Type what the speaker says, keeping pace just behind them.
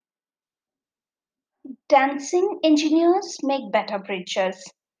Dancing engineers make better preachers.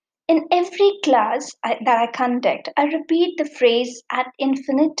 In every class that I conduct, I repeat the phrase ad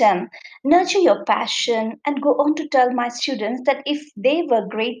infinitum: nurture your passion, and go on to tell my students that if they were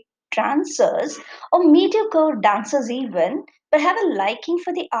great dancers or mediocre dancers, even, but have a liking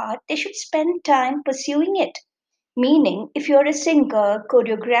for the art, they should spend time pursuing it. Meaning, if you're a singer,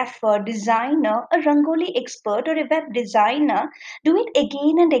 choreographer, designer, a rangoli expert, or a web designer, do it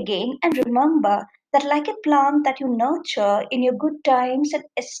again and again and remember that, like a plant that you nurture in your good times and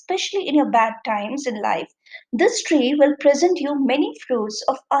especially in your bad times in life, this tree will present you many fruits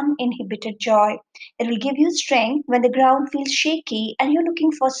of uninhibited joy. It will give you strength when the ground feels shaky and you're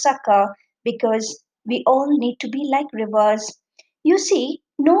looking for succor because we all need to be like rivers. You see,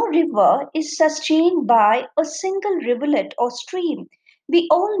 no river is sustained by a single rivulet or stream. We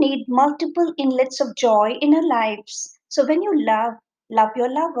all need multiple inlets of joy in our lives. So when you love, love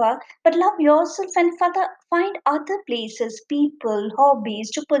your lover, but love yourself and find other places, people, hobbies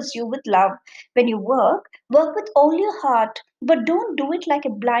to pursue with love. When you work, work with all your heart, but don't do it like a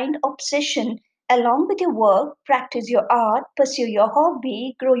blind obsession. Along with your work, practice your art, pursue your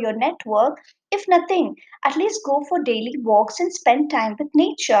hobby, grow your network. If nothing, at least go for daily walks and spend time with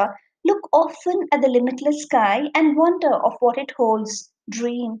nature. Look often at the limitless sky and wonder of what it holds.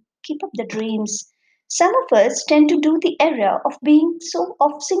 Dream. Keep up the dreams. Some of us tend to do the error of being so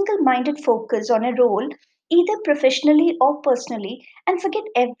of single-minded focus on a role, either professionally or personally, and forget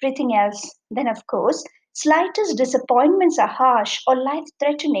everything else. Then of course, slightest disappointments are harsh or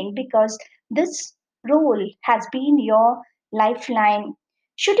life-threatening because this role has been your lifeline.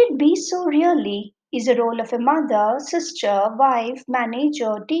 Should it be so really? Is the role of a mother, sister, wife,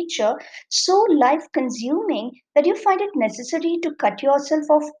 manager, teacher so life consuming that you find it necessary to cut yourself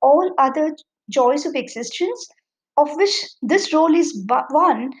off all other joys of existence, of which this role is but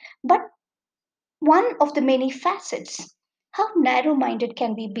one of the many facets? How narrow minded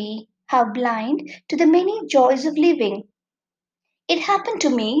can we be? How blind to the many joys of living? It happened to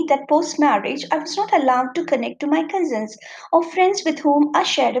me that post marriage, I was not allowed to connect to my cousins or friends with whom I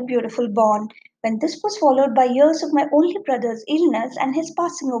shared a beautiful bond. When this was followed by years of my only brother's illness and his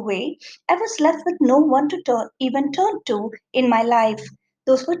passing away, I was left with no one to even turn to in my life.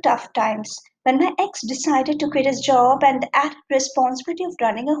 Those were tough times. When my ex decided to quit his job and the added responsibility of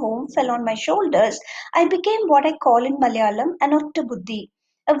running a home fell on my shoulders, I became what I call in Malayalam an ottabuddhi,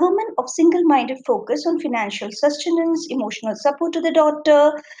 a woman of single minded focus on financial sustenance, emotional support to the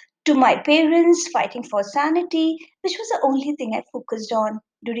daughter, to my parents, fighting for sanity, which was the only thing I focused on.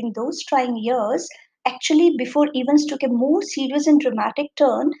 During those trying years, actually, before events took a more serious and dramatic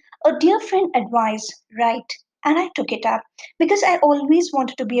turn, a dear friend advised, write. And I took it up because I always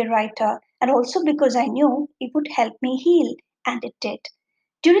wanted to be a writer and also because I knew it would help me heal, and it did.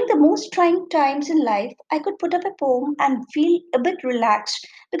 During the most trying times in life, I could put up a poem and feel a bit relaxed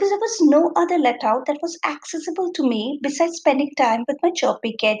because there was no other let out that was accessible to me besides spending time with my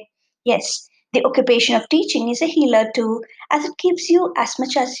chirpy kid. Yes, the occupation of teaching is a healer too, as it gives you as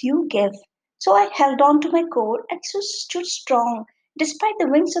much as you give. So I held on to my core and stood strong despite the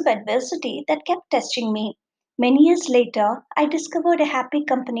winds of adversity that kept testing me. Many years later, I discovered a happy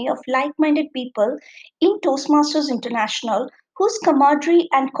company of like minded people in Toastmasters International whose camaraderie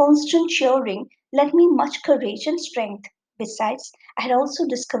and constant cheering lent me much courage and strength. Besides, I had also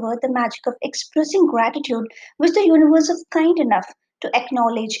discovered the magic of expressing gratitude, which the universe is kind enough to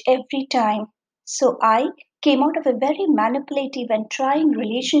acknowledge every time. So I came out of a very manipulative and trying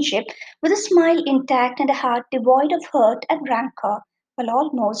relationship with a smile intact and a heart devoid of hurt and rancor, well,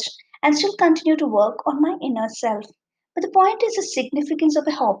 almost, and still continue to work on my inner self. But the point is the significance of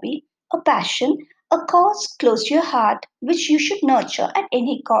a hobby, a passion, a cause close to your heart, which you should nurture at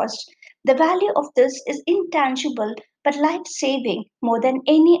any cost. The value of this is intangible but life saving more than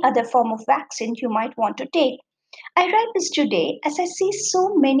any other form of vaccine you might want to take. I write this today as I see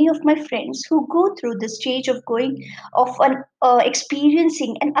so many of my friends who go through the stage of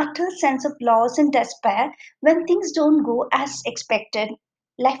experiencing an utter sense of loss and despair when things don't go as expected.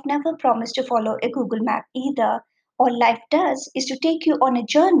 Life never promised to follow a Google map either. All life does is to take you on a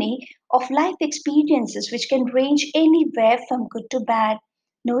journey of life experiences which can range anywhere from good to bad.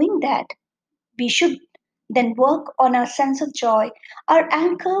 Knowing that, we should then work on our sense of joy, our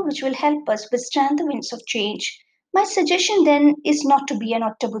anchor which will help us withstand the winds of change. My suggestion then is not to be an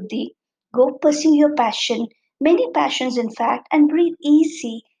ottabuddhi. Go pursue your passion, many passions in fact, and breathe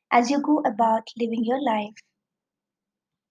easy as you go about living your life.